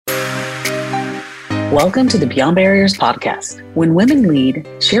Welcome to the Beyond Barriers podcast. When women lead,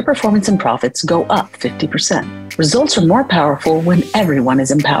 share performance and profits go up 50%. Results are more powerful when everyone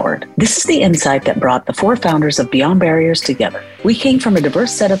is empowered. This is the insight that brought the four founders of Beyond Barriers together. We came from a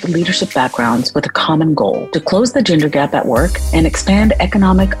diverse set of leadership backgrounds with a common goal: to close the gender gap at work and expand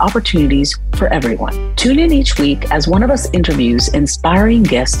economic opportunities for everyone. Tune in each week as one of us interviews inspiring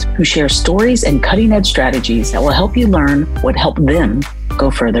guests who share stories and cutting-edge strategies that will help you learn what helped them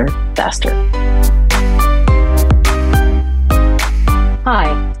go further, faster.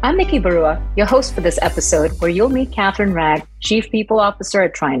 Hi, I'm Nikki Barua, your host for this episode, where you'll meet Catherine Ragg, Chief People Officer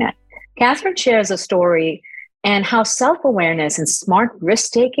at TriNet. Catherine shares a story and how self-awareness and smart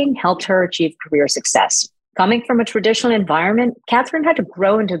risk-taking helped her achieve career success. Coming from a traditional environment, Catherine had to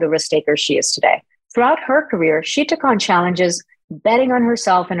grow into the risk-taker she is today. Throughout her career, she took on challenges, betting on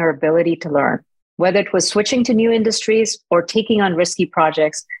herself and her ability to learn. Whether it was switching to new industries or taking on risky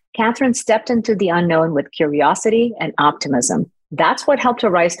projects, Catherine stepped into the unknown with curiosity and optimism. That's what helped her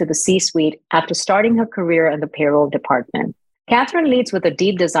rise to the C-suite after starting her career in the payroll department. Catherine leads with a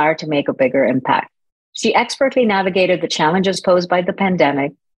deep desire to make a bigger impact. She expertly navigated the challenges posed by the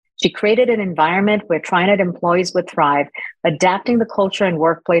pandemic. She created an environment where TriNet employees would thrive, adapting the culture and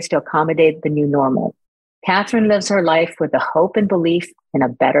workplace to accommodate the new normal. Catherine lives her life with the hope and belief in a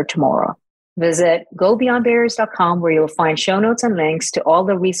better tomorrow. Visit gobeyondbarriers.com, where you'll find show notes and links to all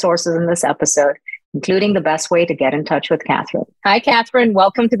the resources in this episode, including the best way to get in touch with Catherine. Hi, Catherine.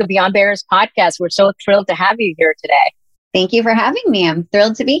 Welcome to the Beyond Barriers podcast. We're so thrilled to have you here today. Thank you for having me. I'm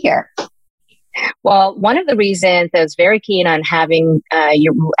thrilled to be here. Well, one of the reasons I was very keen on having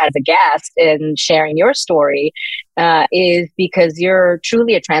you as a guest and sharing your story is because you're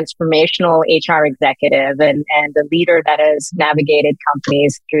truly a transformational HR executive and a leader that has navigated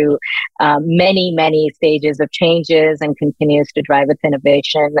companies through many, many stages of changes and continues to drive its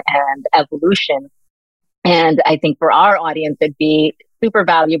innovation and evolution. And I think for our audience, it'd be super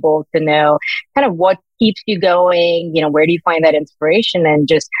valuable to know kind of what keeps you going, where do you find that inspiration and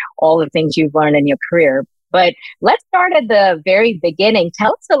just all the things you've learned in your career. But let's start at the very beginning.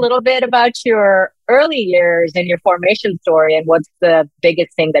 Tell us a little bit about your early years and your formation story and what's the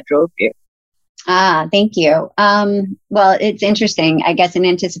biggest thing that drove you. Thank you. Well, it's interesting. I guess in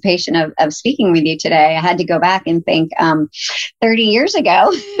anticipation of speaking with you today, I had to go back and think 30 years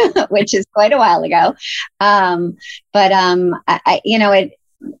ago, which is quite a while ago.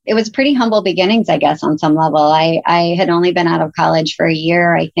 It was pretty humble beginnings, I guess, on some level. I had only been out of college for a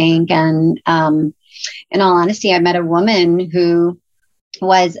year, I think. And in all honesty, I met a woman who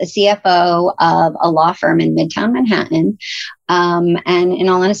was a CFO of a law firm in Midtown Manhattan. And in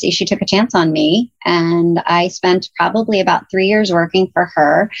all honesty, she took a chance on me. And I spent probably about 3 years working for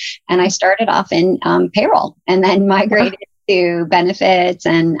her. And I started off in payroll and then migrated to benefits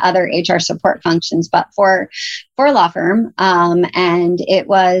and other HR support functions, but for a law firm. And it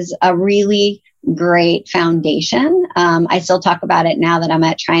was a really great foundation. I still talk about it now that I'm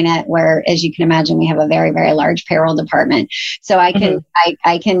at TriNet, where, as you can imagine, we have a very, very large payroll department. So I can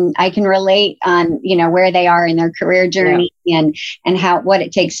I can relate on where they are in their career journey and what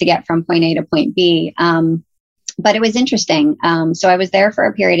it takes to get from point A to point B. But it was interesting. So I was there for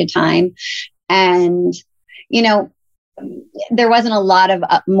a period of time, and there wasn't a lot of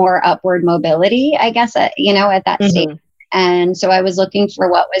more upward mobility, I guess, at that stage. And so I was looking for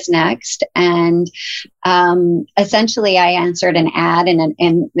what was next. And essentially, I answered an ad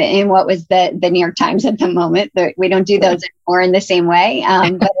in what was the New York Times at the moment. We don't do those anymore in the same way.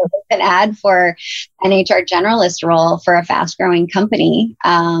 But it was an ad for an HR generalist role for a fast-growing company.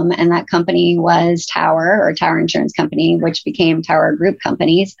 And that company was Tower Insurance Company, which became Tower Group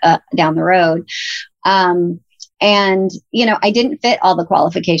Companies down the road. And, I didn't fit all the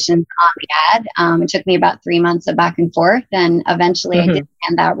qualifications on the ad. It took me about 3 months of back and forth. And eventually I did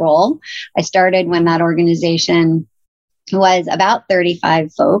land that role. I started when that organization was about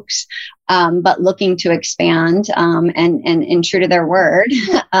 35 folks, but looking to expand, and true to their word,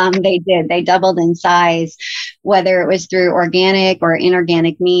 they did. They doubled in size, whether it was through organic or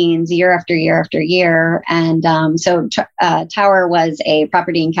inorganic means, year after year after year. And so Tower was a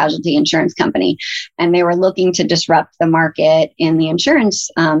property and casualty insurance company, and they were looking to disrupt the market in the insurance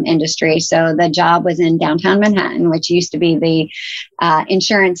industry. So the job was in downtown Manhattan, which used to be the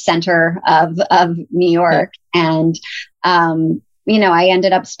insurance center of New York. And I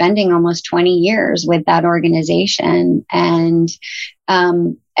ended up spending almost 20 years with that organization. And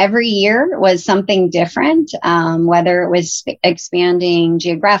every year was something different, whether it was expanding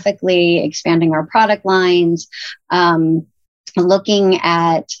geographically, expanding our product lines, looking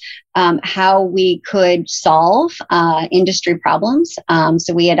at how we could solve industry problems.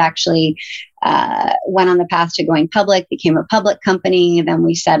 So we had actually went on the path to going public, became a public company. Then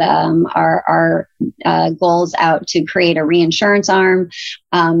we set our goals out to create a reinsurance arm.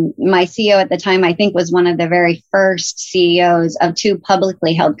 My CEO at the time, I think, was one of the very first CEOs of two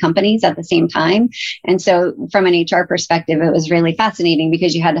publicly held companies at the same time. And so from an HR perspective, it was really fascinating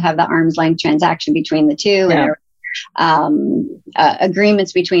because you had to have the arm's length transaction between the two. Yeah. And there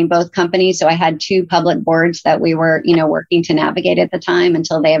agreements between both companies. So I had two public boards that we were, working to navigate at the time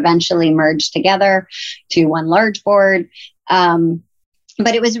until they eventually merged together to one large board.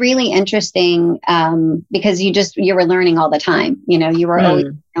 But it was really interesting because you were learning all the time. You were always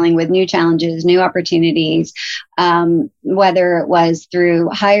dealing with new challenges, new opportunities, whether it was through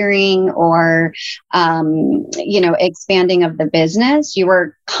hiring or, expanding of the business. You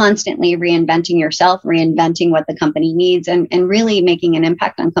were constantly reinventing yourself, reinventing what the company needs, and really making an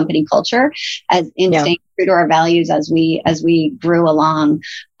impact on company culture staying true to our values as we grew along.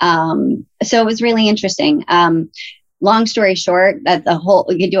 So it was really interesting. Long story short,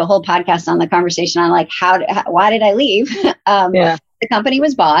 we could do a whole podcast on the conversation on like why did I leave? The company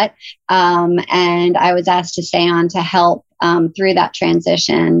was bought, and I was asked to stay on to help through that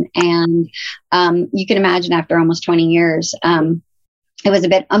transition. And you can imagine after almost 20 years, it was a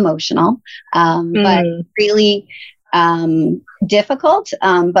bit emotional, but really difficult,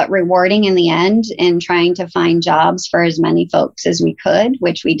 but rewarding in the end in trying to find jobs for as many folks as we could,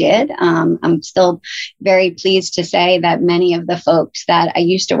 which we did. I'm still very pleased to say that many of the folks that I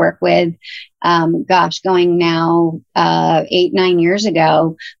used to work with, going now 8-9 years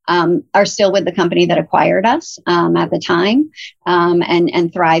ago, are still with the company that acquired us at the time,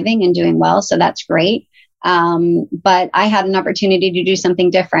 and thriving and doing well. So that's great. But I had an opportunity to do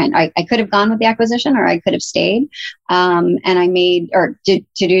something different. I could have gone with the acquisition, or I could have stayed. And I to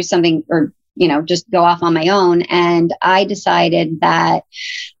do something, or, just go off on my own. And I decided that,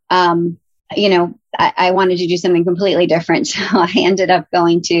 I wanted to do something completely different. So I ended up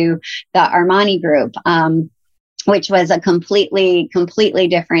going to the Armani Group, which was a completely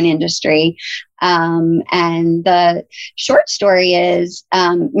different industry. And the short story is,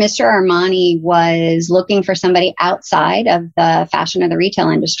 Mr. Armani was looking for somebody outside of the fashion or the retail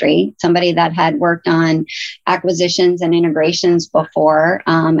industry, somebody that had worked on acquisitions and integrations before.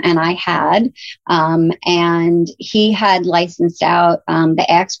 And I had, and he had licensed out the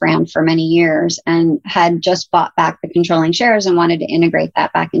Axe brand for many years and had just bought back the controlling shares and wanted to integrate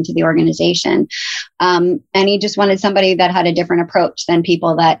that back into the organization. And he just wanted somebody that had a different approach than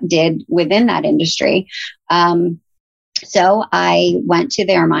people that did within that industry. So I went to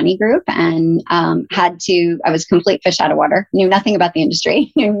the Armani Group and I was complete fish out of water, knew nothing about the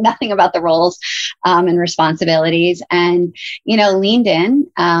industry, knew nothing about the roles and responsibilities, and, leaned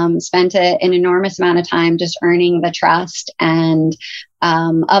in, spent an enormous amount of time just earning the trust and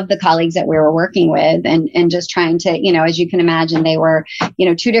of the colleagues that we were working with, and just trying to, as you can imagine, they were,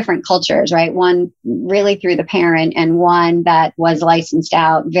 two different cultures, right? One really through the parent, and one that was licensed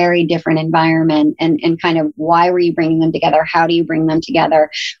out, very different environment, and kind of why were you bringing them together? How do you bring them together?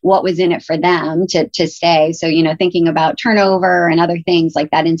 What was in it for them to stay? So, thinking about turnover and other things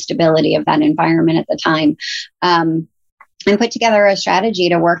like that, instability of that environment at the time. And put together a strategy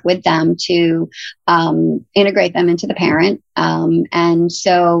to work with them to integrate them into the parent. And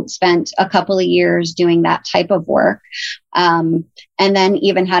so spent a couple of years doing that type of work. And then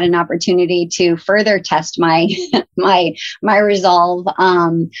even had an opportunity to further test my resolve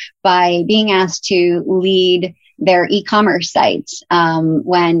by being asked to lead their e-commerce sites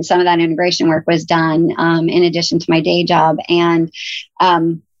when some of that integration work was done in addition to my day job. And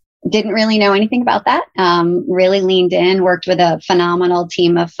didn't really know anything about that. Really leaned in, worked with a phenomenal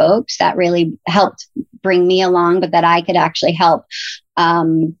team of folks that really helped bring me along, but that I could actually help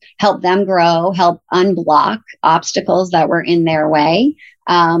them grow, help unblock obstacles that were in their way.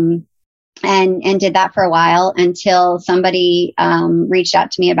 And did that for a while until somebody reached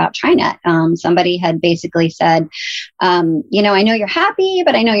out to me about TriNet. Somebody had basically said, I know you're happy,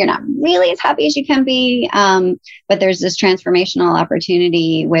 but I know you're not really as happy as you can be. But there's this transformational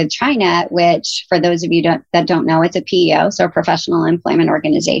opportunity with TriNet, which for those of you that don't know, it's a PEO, so a professional employment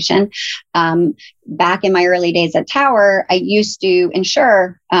organization. Back in my early days at Tower, I used to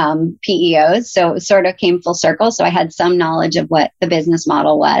insure PEOs. So it sort of came full circle. So I had some knowledge of what the business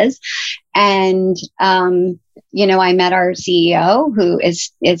model was. And, I met our CEO, who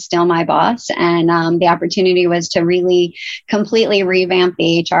is still my boss. And the opportunity was to really completely revamp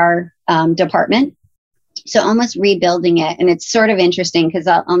the HR department. So almost rebuilding it. And it's sort of interesting because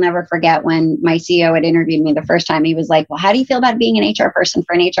I'll never forget when my CEO had interviewed me the first time. He was like, well, how do you feel about being an HR person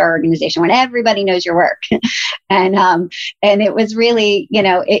for an HR organization when everybody knows your work? And it was really,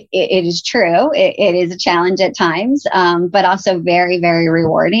 it is true. It is a challenge at times, but also very, very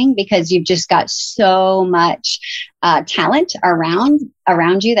rewarding because you've just got so much talent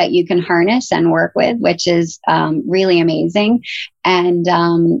around you that you can harness and work with, which is really amazing. And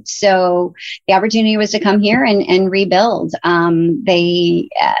so the opportunity was to come here and rebuild.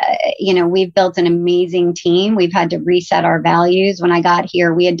 We've built an amazing team. We've had to reset our values. When I got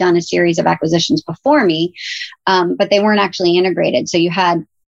here, we had done a series of acquisitions before me, but they weren't actually integrated. So you had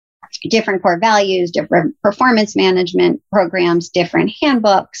different core values, different performance management programs, different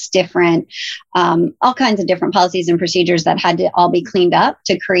handbooks, different, all kinds of different policies and procedures that had to all be cleaned up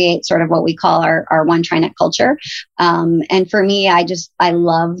to create sort of what we call our One TriNet culture. And for me, I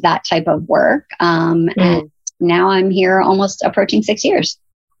love that type of work. And now I'm here almost approaching 6 years.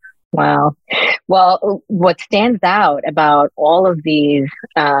 Wow. Well, what stands out about all of these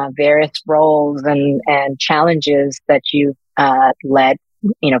various roles and challenges that you've led,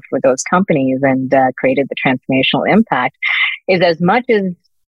 for those companies and created the transformational impact is as much as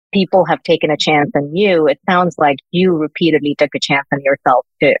people have taken a chance on you, it sounds like you repeatedly took a chance on yourself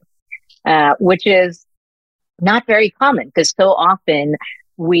too, which is not very common because so often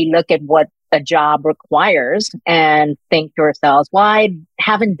we look at what a job requires and think to ourselves, well, I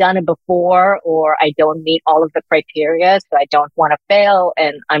haven't done it before, or I don't meet all of the criteria, so I don't want to fail,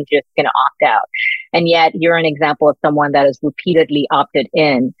 and I'm just going to opt out. And yet you're an example of someone that has repeatedly opted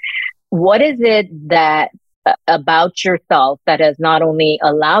in. What is it that about yourself that has not only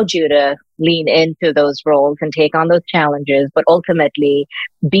allowed you to lean into those roles and take on those challenges, but ultimately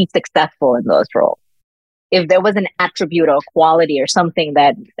be successful in those roles? If there was an attribute or quality or something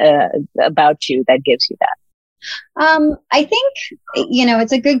that about you that gives you that? I think,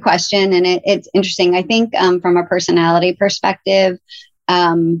 it's a good question and it's interesting. I think from a personality perspective,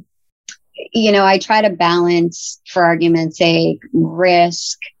 I try to balance, for argument's sake,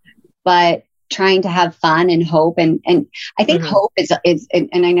 risk, but trying to have fun and hope. And I think hope is, and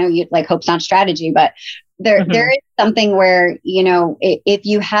I know you like hope's not strategy, but there is something where, if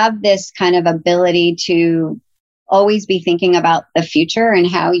you have this kind of ability to always be thinking about the future and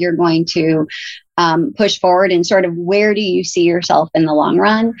how you're going to push forward and sort of where do you see yourself in the long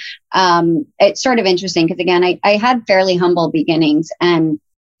run, it's sort of interesting because, again, I had fairly humble beginnings and,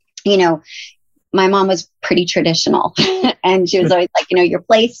 my mom was pretty traditional and she was always like, your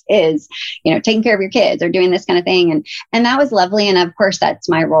place is, taking care of your kids or doing this kind of thing. And that was lovely. And of course, that's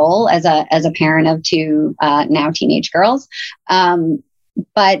my role as a parent of two now teenage girls.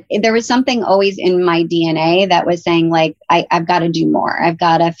 But there was something always in my DNA that was saying like, I've got to do more. I've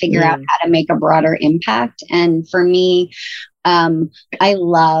got to figure out how to make a broader impact. And for me, I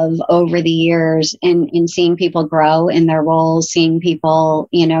love over the years in seeing people grow in their roles, seeing people,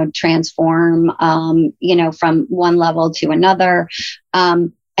 transform, from one level to another.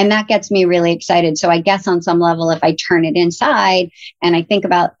 And that gets me really excited. So I guess on some level, if I turn it inside and I think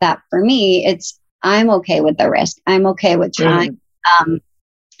about that for me, I'm okay with the risk. I'm okay with trying,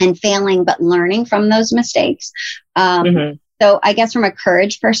 and failing, but learning from those mistakes. So I guess from a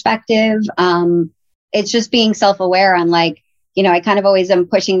courage perspective, it's just being self-aware on like, I kind of always am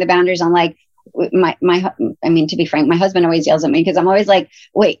pushing the boundaries on like to be frank, my husband always yells at me because I'm always like,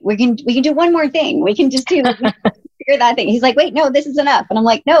 wait, we can do one more thing. We can just figure that thing. He's like, wait, no, this is enough. And I'm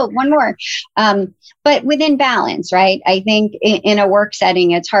like, no, one more. But within balance, right? I think in a work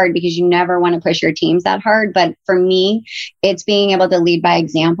setting, it's hard because you never want to push your teams that hard. But for me, it's being able to lead by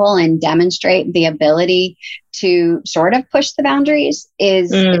example and demonstrate the ability to sort of push the boundaries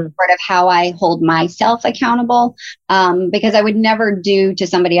is sort of how I hold myself accountable. Because I would never do to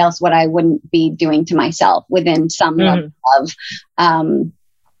somebody else what I wouldn't be doing to myself within some level of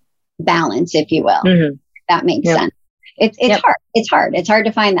balance, if you will. That makes sense. It's hard. It's hard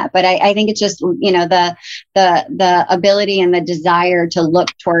to find that, but I think it's just, the ability and the desire to look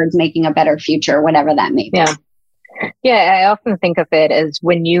towards making a better future, whatever that may be. Yeah, I often think of it as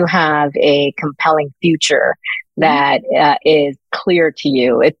when you have a compelling future that is clear to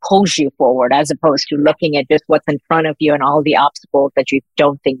you, it pulls you forward as opposed to looking at just what's in front of you and all the obstacles that you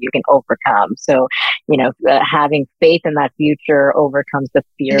don't think you can overcome. So, having faith in that future overcomes the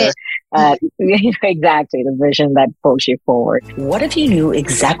fear. Exactly, the vision that pulls you forward. What if you knew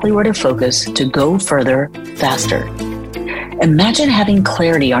exactly where to focus to go further, faster? Imagine having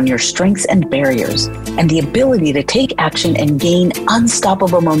clarity on your strengths and barriers and the ability to take action and gain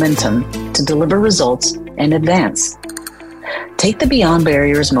unstoppable momentum to deliver results and advance. Take the Beyond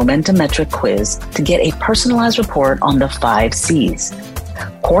Barriers Momentum Metric quiz to get a personalized report on the 5 C's,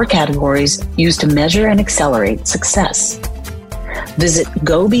 core categories used to measure and accelerate success. Visit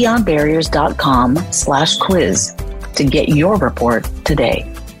gobeyondbarriers.com/quiz to get your report today.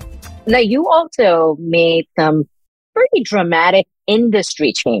 Now, you also made some pretty dramatic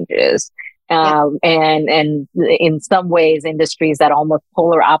industry changes. And in some ways, industries that are almost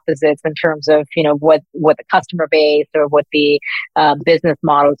polar opposites in terms of, what the customer base or what the business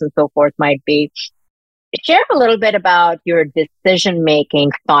models and so forth might be. Share a little bit about your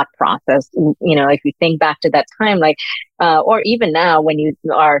decision-making thought process. If you think back to that time, or even now when you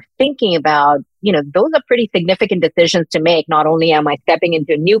are thinking about, those are pretty significant decisions to make. Not only am I stepping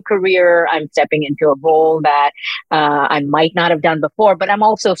into a new career, I'm stepping into a role that I might not have done before, but I'm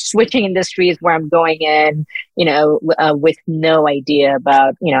also switching industries where I'm going in, with no idea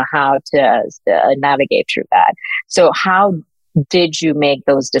about, how to navigate through that. So how did you make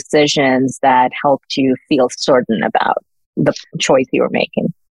those decisions that helped you feel certain about the choice you were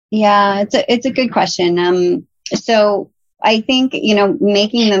making? Yeah, it's a good question. So I think,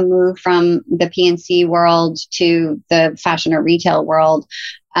 making the move from the P&C world to the fashion or retail world,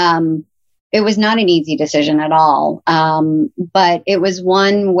 it was not an easy decision at all. But it was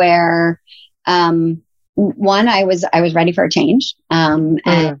one where, I was ready for a change. And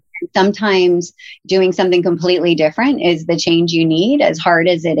sometimes doing something completely different is the change you need, as hard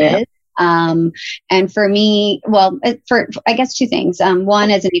as it is. And for me, I guess 2 things.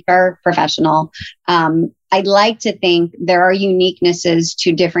 One, as an HR professional, I'd like to think there are uniquenesses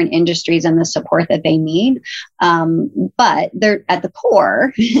to different industries and the support that they need. But they're at the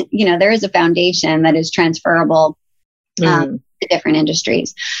core, there is a foundation that is transferable to different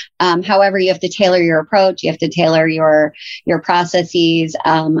industries. However, you have to tailor your approach. You have to tailor your processes.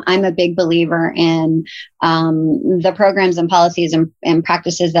 I'm a big believer in the programs and policies and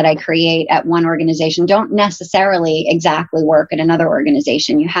practices that I create at one organization don't necessarily exactly work at another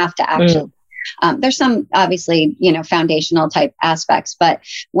organization. You have to actually there's some obviously, foundational type aspects, but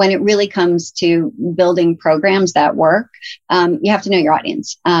when it really comes to building programs that work, you have to know your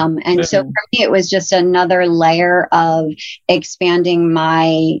audience. So for me, it was just another layer of expanding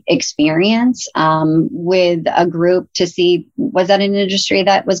my experience with a group to see, was that an industry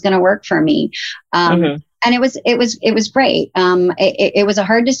that was going to work for me? And it was great. It was a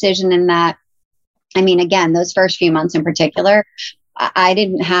hard decision in that, again, those first few months in particular, I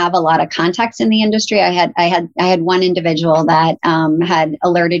didn't have a lot of contacts in the industry. I had one individual that had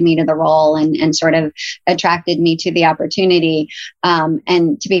alerted me to the role and sort of attracted me to the opportunity.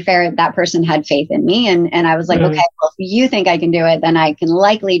 And to be fair, that person had faith in me. And I was like, okay, well, if you think I can do it, then I can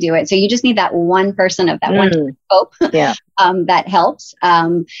likely do it. So you just need that one person of that one hope that helps.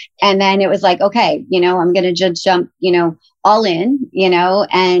 And then it was like, okay, I'm going to just jump, all in,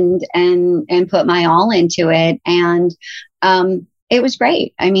 and put my all into it. And it was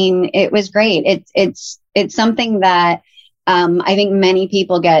great. It was great. It's something that I think many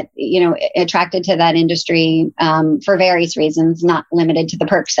people get, attracted to that industry for various reasons, not limited to the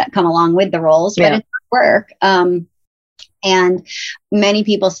perks that come along with the roles, but it's work. And many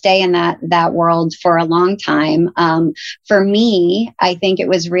people stay in that world for a long time. For me, I think it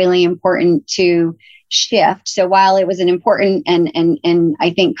was really important to shift. So while it was an important and I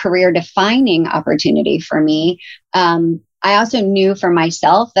think career defining opportunity for me, I also knew for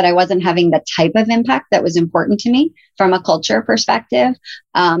myself that I wasn't having the type of impact that was important to me from a culture perspective,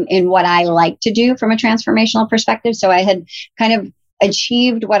 in what I like to do from a transformational perspective. So I had kind of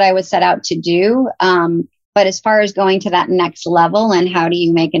achieved what I was set out to do. But as far as going to that next level and how do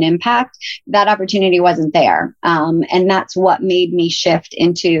you make an impact, that opportunity wasn't there. And that's what made me shift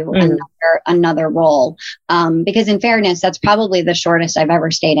into another role. Because in fairness, that's probably the shortest I've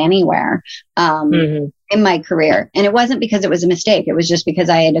ever stayed anywhere in my career. And it wasn't because it was a mistake. It was just because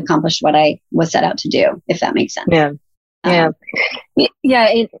I had accomplished what I was set out to do, if that makes sense. And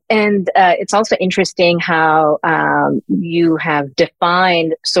it's also interesting how you have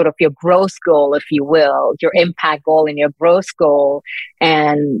defined sort of your growth goal, if you will, your impact goal and your growth goal,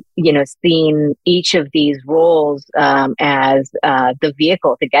 and seen each of these roles as the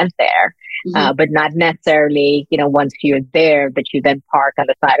vehicle to get there. But not necessarily, once you're there, that you then park on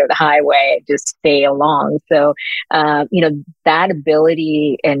the side of the highway and just stay along. So, that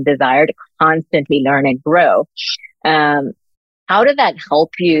ability and desire to constantly learn and grow. How did that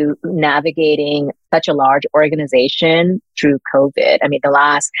help you navigating such a large organization through COVID? The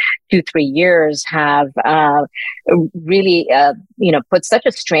last 2-3 years have really, put such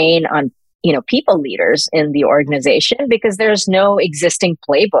a strain on people leaders in the organization, because there's no existing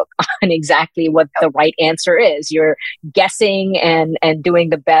playbook on exactly what the right answer is. You're guessing and doing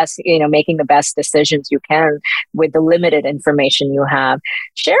the best, making the best decisions you can with the limited information you have.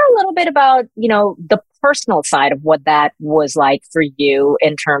 Share a little bit about, the personal side of what that was like for you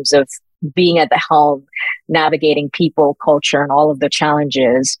in terms of being at the helm, navigating people, culture, and all of the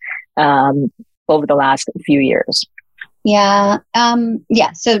challenges over the last few years. Yeah.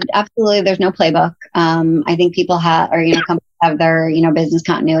 So absolutely, there's no playbook. I think people companies have their, business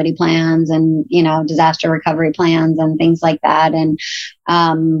continuity plans and, disaster recovery plans and things like that. And,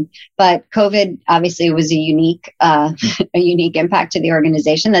 but COVID obviously was a unique impact to the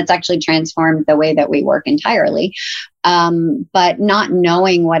organization that's actually transformed the way that we work entirely. But not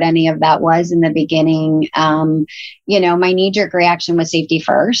knowing what any of that was in the beginning, my knee-jerk reaction was safety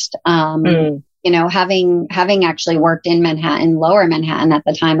first. Having actually worked in Manhattan, lower Manhattan at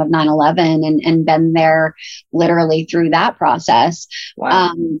the time of 9/11 and been there literally through that process.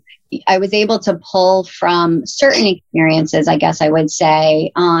 Wow. I was able to pull from certain experiences, I guess I would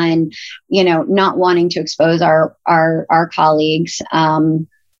say, on, not wanting to expose our colleagues,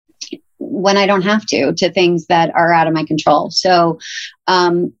 when I don't have to things that are out of my control. So,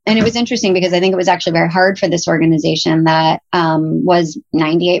 and it was interesting because I think it was actually very hard for this organization that was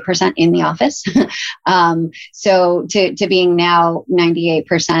 98% in the office. So to being now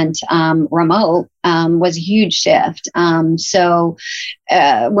 98% remote was a huge shift. So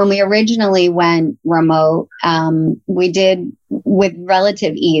when we originally went remote, we did with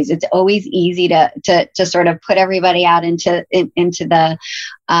relative ease. It's always easy to sort of put everybody out into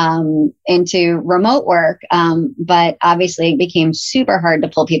remote work, but obviously it became super hard to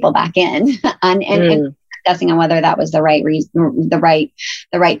pull people back in, and discussing on whether that was the right reason, the right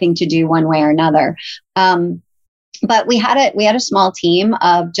thing to do one way or another. But we had a small team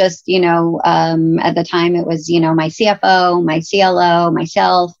of just, at the time it was, my CFO, my CLO,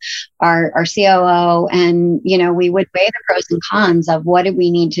 myself, our COO, and, we would weigh the pros and cons of what did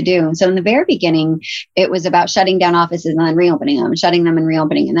we need to do. And so in the very beginning, it was about shutting down offices and then reopening them, shutting them and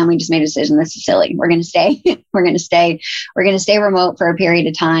reopening. And then we just made a decision, this is silly. We're going to stay, we're going to stay remote for a period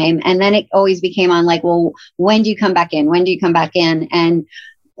of time. And then it always became on like, well, when do you come back in? When do you come back in? And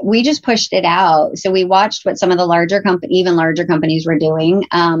we just pushed it out. So we watched what some of the even larger companies were doing.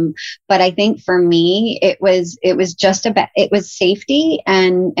 But I think for me, it was just it was safety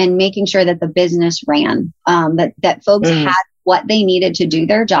and making sure that the business ran, that folks had what they needed to do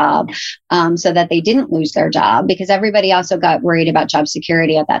their job, so that they didn't lose their job, because everybody also got worried about job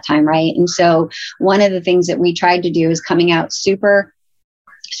security at that time. Right. And so one of the things that we tried to do is coming out super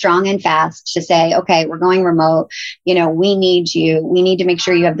strong and fast to say, okay, we're going remote. We need you. We need to make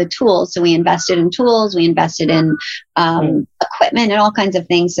sure you have the tools. So we invested in tools. We invested in equipment and all kinds of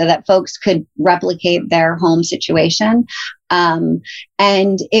things so that folks could replicate their home situation.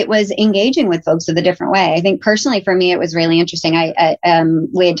 And it was engaging with folks in a different way. I think personally for me, it was really interesting.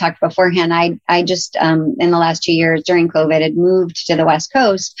 We had talked beforehand. I just, in the last 2 years during COVID, had moved to the West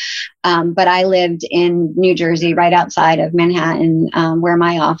Coast. But I lived in New Jersey, right outside of Manhattan, where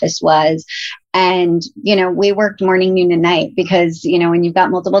my office was. And, we worked morning, noon, and night because, when you've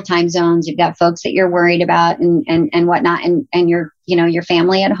got multiple time zones, you've got folks that you're worried about and whatnot, and your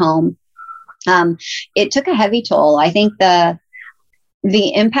family at home. It took a heavy toll. I think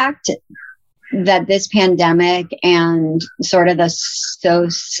the impact that this pandemic and sort of the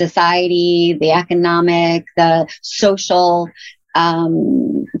society, the economic, the social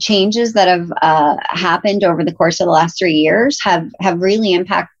changes that have happened over the course of the last 3 years have really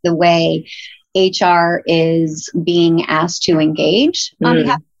impacted the way HR is being asked to engage on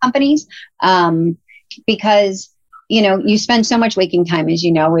behalf of companies, because you spend so much waking time, as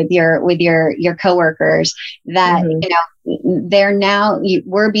with your coworkers, that they're now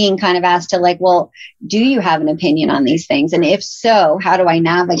we're being kind of asked to like, well, do you have an opinion on these things? And if so, how do I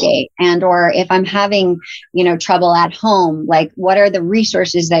navigate? And or if I'm having trouble at home, like what are the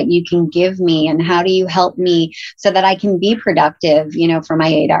resources that you can give me, and how do you help me so that I can be productive, for my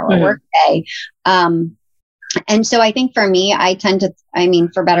 8-hour workday? And so I think for me,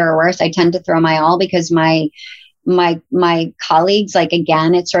 for better or worse, I tend to throw my all, because my colleagues, like,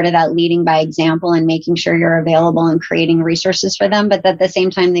 again, it's sort of that leading by example and making sure you're available and creating resources for them, but at the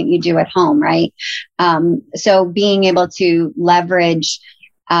same time that you do at home, right? So being able to leverage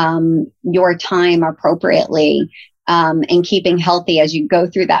your time appropriately and keeping healthy as you go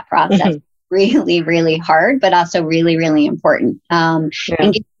through that process, really, really hard, but also really, really important. And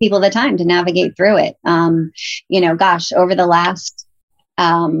give people the time to navigate through it. Over the last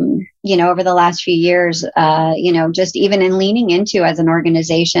over the last few years, just even in leaning into as an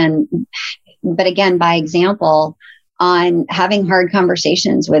organization, but again, by example, on having hard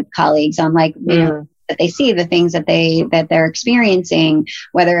conversations with colleagues on that they see the things that they're experiencing,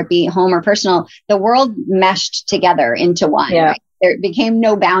 whether it be home or personal. The world meshed together into one. Yeah. Right? There became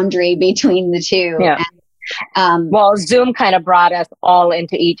no boundary between the two. Yeah. Well, Zoom kind of brought us all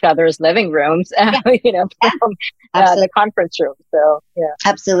into each other's living rooms, from the conference room. So, yeah.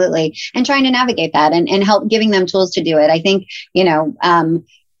 Absolutely. And trying to navigate that and help giving them tools to do it. I think,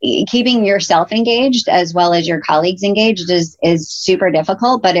 keeping yourself engaged as well as your colleagues engaged is super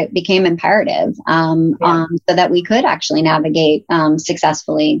difficult, but it became imperative so that we could actually navigate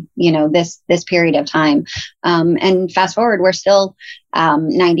successfully, this period of time. And fast forward, we're still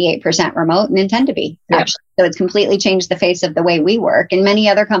 98% remote and intend to be actually. So it's completely changed the face of the way we work. And many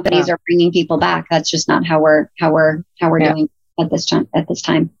other companies are bringing people back. That's just not how we're doing at this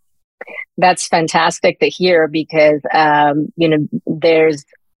time. That's fantastic to hear because there's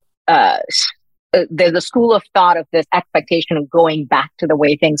a school of thought of this expectation of going back to the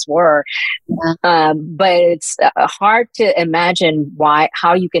way things were. But it's hard to imagine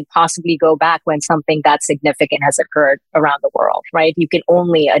how you can possibly go back when something that significant has occurred around the world, right? You can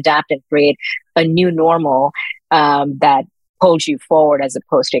only adapt and create a new normal that pulls you forward as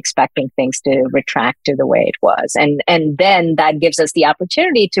opposed to expecting things to retract to the way it was. And then that gives us the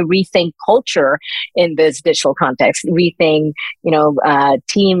opportunity to rethink culture in this digital context, rethink,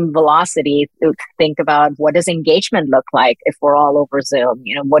 team velocity, think about what does engagement look like if we're all over Zoom,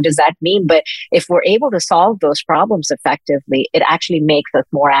 what does that mean? But if we're able to solve those problems effectively, it actually makes us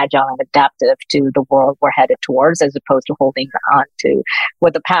more agile and adaptive to the world we're headed towards as opposed to holding on to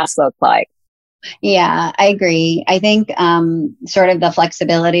what the past looked like. Yeah, I agree. I think sort of the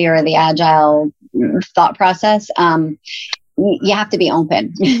flexibility or the agile thought process, you have to be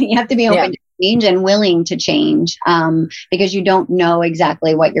open. You have to be open to change and willing to change because you don't know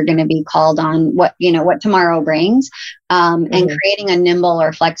exactly what you're going to be called on, what tomorrow brings. And creating a nimble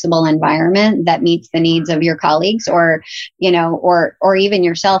or flexible environment that meets the needs of your colleagues or even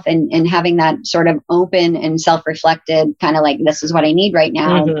yourself and having that sort of open and self-reflected kind of like, this is what I need right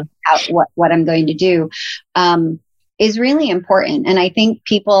now, what I'm going to do is really important. And I think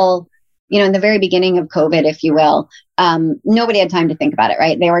people, in the very beginning of COVID, if you will, nobody had time to think about it,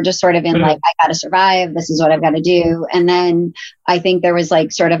 right? They were just sort of in I got to survive. This is what I've got to do. And then I think there was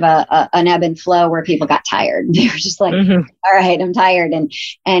like sort of an ebb and flow where people got tired. They were just like, all right, I'm tired. And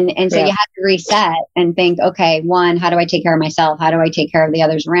so you had to reset and think, okay, one, how do I take care of myself? How do I take care of the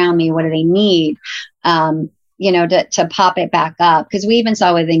others around me? What do they need? To pop it back up. Because we even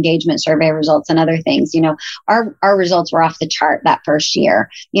saw with engagement survey results and other things, our results were off the chart that first year.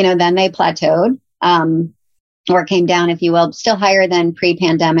 Then they plateaued or came down, if you will, still higher than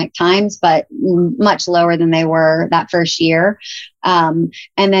pre-pandemic times, but much lower than they were that first year. And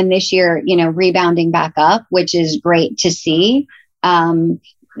then this year, rebounding back up, which is great to see.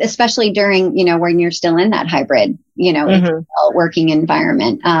 Especially during, when you're still in that hybrid, working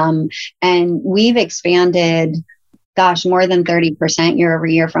environment. And we've expanded, more than 30% year over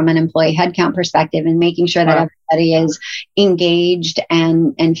year from an employee headcount perspective and making sure that everybody is engaged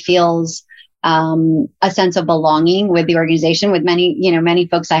and feels a sense of belonging with the organization with many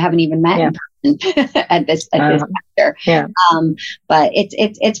folks I haven't even met in person at this sector. But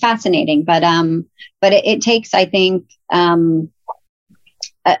it's fascinating, but it takes, I think, from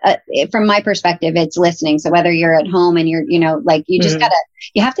my perspective, it's listening. So whether you're at home and you're, you just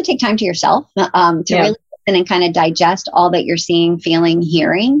you have to take time to yourself to really listen and kind of digest all that you're seeing, feeling,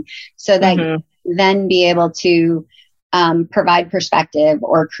 hearing, so that you then be able to provide perspective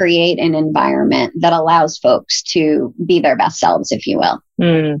or create an environment that allows folks to be their best selves, if you will.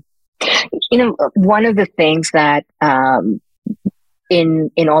 One of the things that in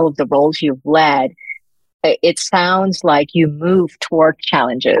all of the roles you've led, it sounds like you move toward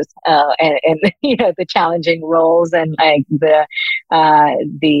challenges and the challenging roles and like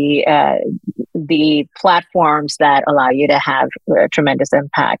the platforms that allow you to have a tremendous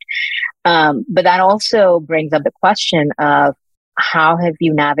impact. But that also brings up the question of how have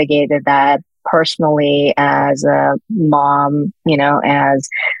you navigated that personally as a mom, as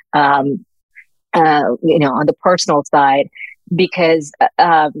on the personal side, because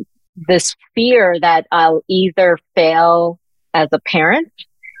this fear that I'll either fail as a parent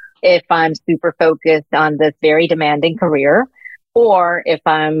if I'm super focused on this very demanding career, or if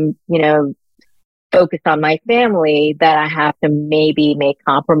I'm, focused on my family, that I have to maybe make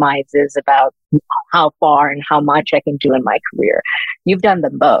compromises about how far and how much I can do in my career. You've done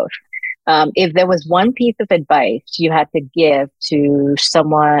them both. If there was one piece of advice you had to give to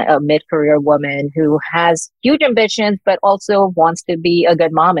someone, a mid-career woman who has huge ambitions, but also wants to be a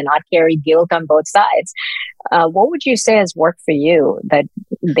good mom and not carry guilt on both sides, what would you say has worked for you that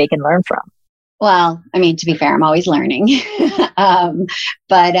they can learn from? Well, I mean, to be fair, I'm always learning.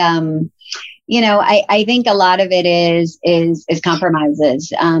 But I think a lot of it is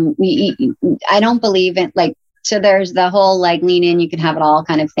compromises. I don't believe in so there's the whole lean in, you can have it all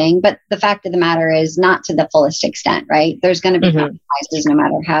kind of thing. But the fact of the matter is not to the fullest extent, right? There's going to be compromises no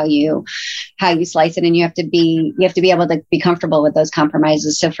matter how you slice it. And you have to be able to be comfortable with those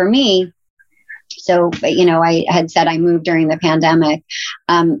compromises. So for me, I had said I moved during the pandemic.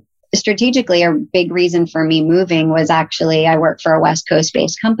 Strategically, a big reason for me moving was actually I work for a West Coast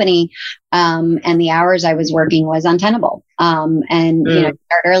based company, and the hours I was working was untenable. You start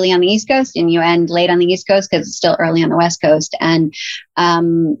early on the East Coast and you end late on the East Coast because it's still early on the West Coast. And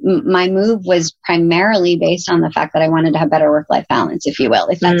my move was primarily based on the fact that I wanted to have better work-life balance, if you will,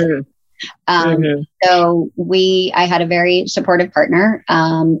 if that's So I had a very supportive partner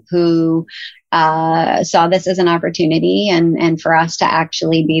who saw this as an opportunity and for us to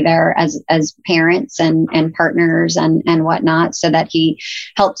actually be there as parents and partners and whatnot, so that he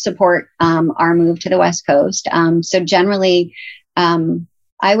helped support our move to the West Coast. So generally,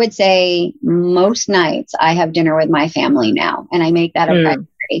 I would say most nights I have dinner with my family now, and I make that a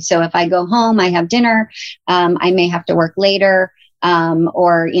priority. So if I go home, I have dinner. I may have to work later.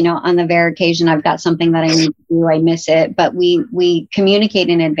 Or, on the rare occasion, I've got something that I need to do, I miss it, but we communicate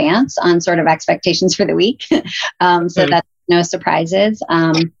in advance on sort of expectations for the week. So that no surprises.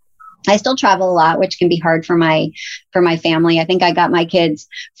 I still travel a lot, which can be hard for my family. I think I got my kids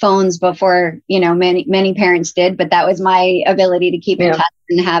phones before, many parents did, but that was my ability to keep in touch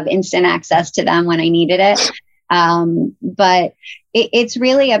and have instant access to them when I needed it. But it's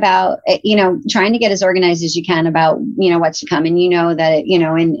really about, trying to get as organized as you can about, what's to come. And that,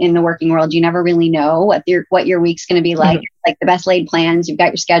 in the working world, you never really know what your week's going to be like. Like the best laid plans, you've got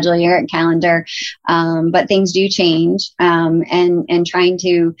your schedule, your calendar, but things do change. And trying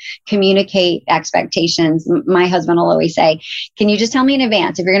to communicate expectations. My husband will always say, can you just tell me in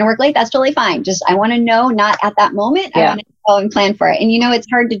advance? If you're going to work late, that's totally fine. Just, I want to know, not at that moment. I want to go and plan for it. And, it's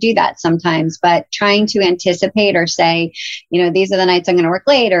hard to do that sometimes, but trying to anticipate or say, these are the nights I'm going to work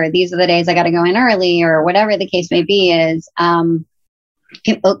late, or these are the days I got to go in early, or whatever the case may be, is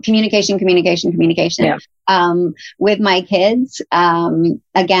communication. With my kids,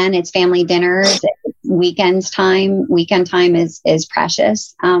 again, it's family dinners, weekend time is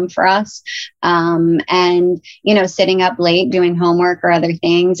precious for us. And sitting up late doing homework or other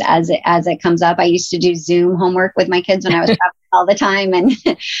things as it comes up. I used to do Zoom homework with my kids when I was traveling all the time, and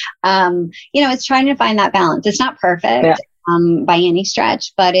it's trying to find that balance. It's not perfect by any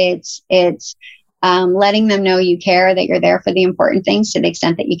stretch, but it's letting them know you care, that you're there for the important things to the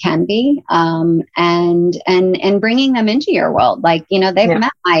extent that you can be, and bringing them into your world. Like, they've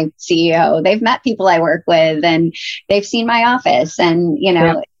met my CEO, they've met people I work with, and they've seen my office, and,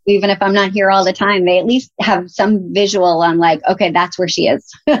 even if I'm not here all the time, they at least have some visual on like, okay, that's where she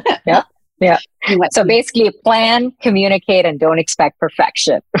is. Yeah. So basically plan, communicate, and don't expect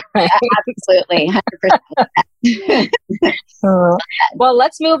perfection. Right? Absolutely. 100%. Well,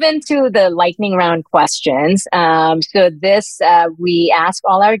 let's move into the lightning round questions. So this, we ask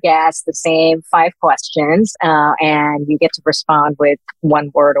all our guests the same 5 questions, and you get to respond with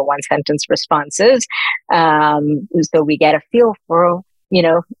 1 word or 1 sentence responses. So we get a feel for,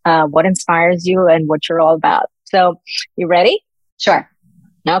 what inspires you and what you're all about. So you ready? Sure.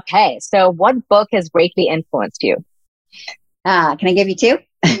 Okay. So what book has greatly influenced you? Can I give you 2?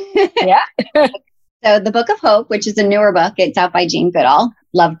 Yeah. So The Book of Hope, which is a newer book, it's out by Jane Goodall.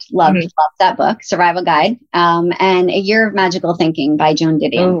 Loved that book. Survival Guide. And A Year of Magical Thinking by Joan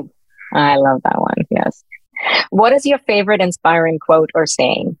Didion. Ooh, I love that one. Yes. What is your favorite inspiring quote or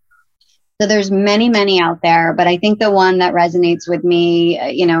saying? So there's many, many out there, but I think the one that resonates with me,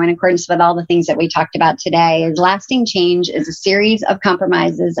 in accordance with all the things that we talked about today, is lasting change is a series of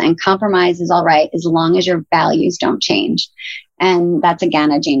compromises, and compromise is all right as long as your values don't change. And that's,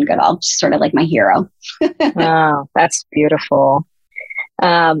 again, a Jane Goodall, sort of like my hero. Oh, that's beautiful.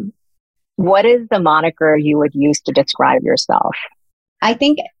 What is the moniker you would use to describe yourself? I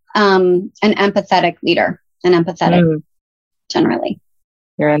think an empathetic leader, generally.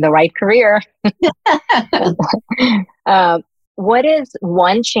 You're in the right career. What is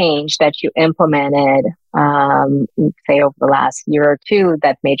one change that you implemented, say over the last year or 2,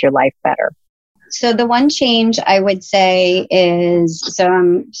 that made your life better? So the one change I would say is, so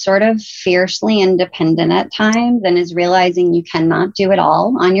I'm sort of fiercely independent at times, and is realizing you cannot do it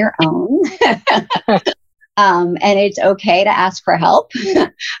all on your own. And it's okay to ask for help.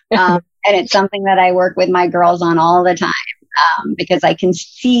 And it's something that I work with my girls on all the time. Because I can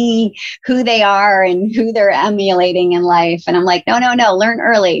see who they are and who they're emulating in life. And I'm like, no, learn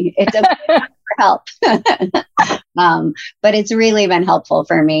early. It's okay for help. But it's really been helpful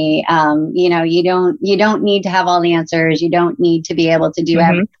for me. You don't need to have all the answers. You don't need to be able to do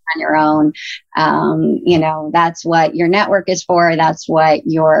everything on your own. That's what your network is for. That's what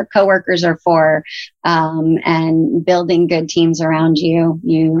your coworkers are for. And building good teams around you,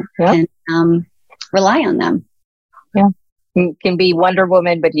 you can rely on them. Yeah. You can be Wonder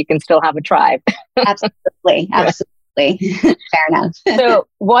Woman, but you can still have a tribe. Absolutely. Fair enough. So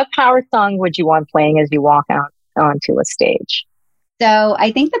what power song would you want playing as you walk out onto a stage? So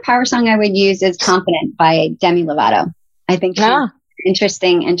I think the power song I would use is Confident by Demi Lovato. I think she's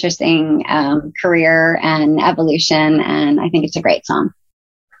interesting career and evolution. And I think it's a great song.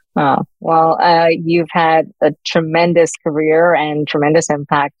 Oh, well, you've had a tremendous career and tremendous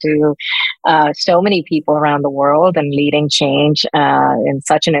impact to so many people around the world, and leading change in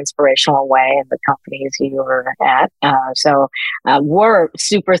such an inspirational way in the companies you were at. So we're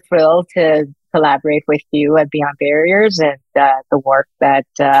super thrilled to collaborate with you at Beyond Barriers, and the work that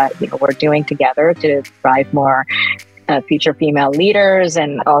we're doing together to drive more future female leaders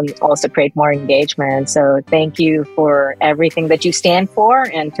and also create more engagement. So thank you for everything that you stand for,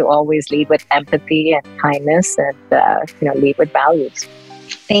 and to always lead with empathy and kindness, and lead with values.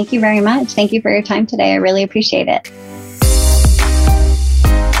 Thank you very much. Thank you for your time today. I really appreciate it.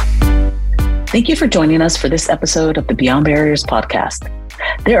 Thank you for joining us for this episode of the Beyond Barriers podcast.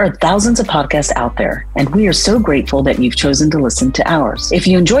 There are thousands of podcasts out there, and we are so grateful that you've chosen to listen to ours. If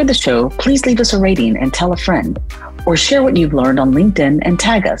you enjoyed the show, please leave us a rating and tell a friend, or share what you've learned on LinkedIn and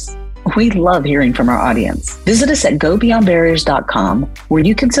tag us. We love hearing from our audience. Visit us at gobeyondbarriers.com, where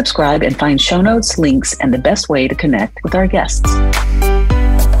you can subscribe and find show notes, links, and the best way to connect with our guests.